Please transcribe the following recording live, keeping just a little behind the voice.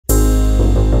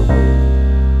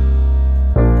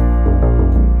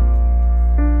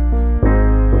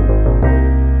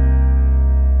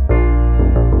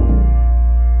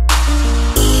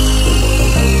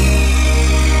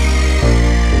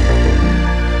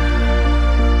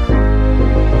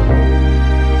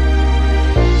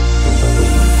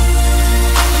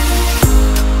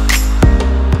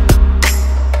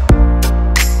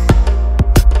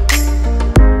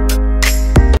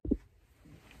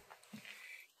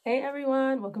Hey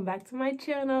everyone, welcome back to my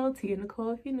channel. Tia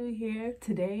Nicole if you're new here.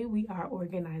 Today we are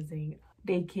organizing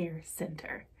daycare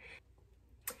center.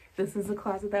 This is the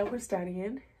closet that we're starting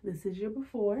in. This is your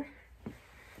before.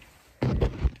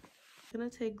 It's gonna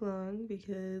take long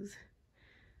because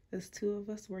there's two of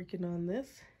us working on this.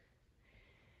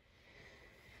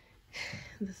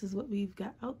 This is what we've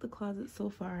got out the closet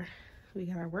so far. We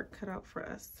got our work cut out for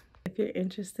us. If you're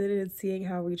interested in seeing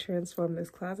how we transform this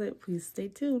closet, please stay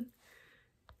tuned.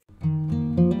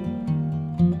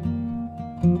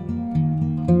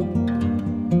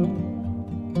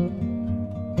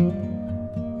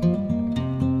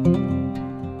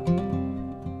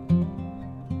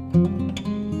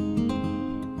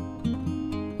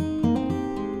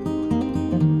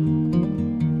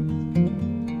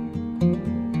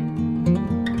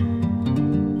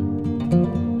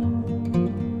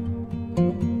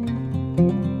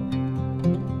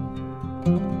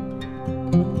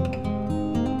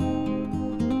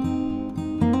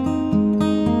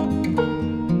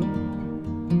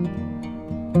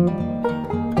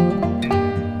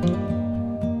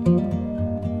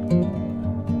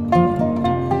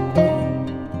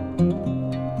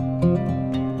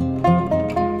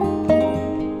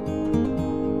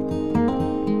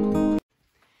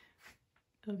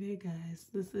 Okay guys,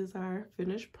 this is our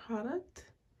finished product.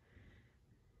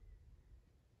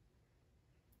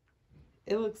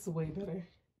 It looks way better.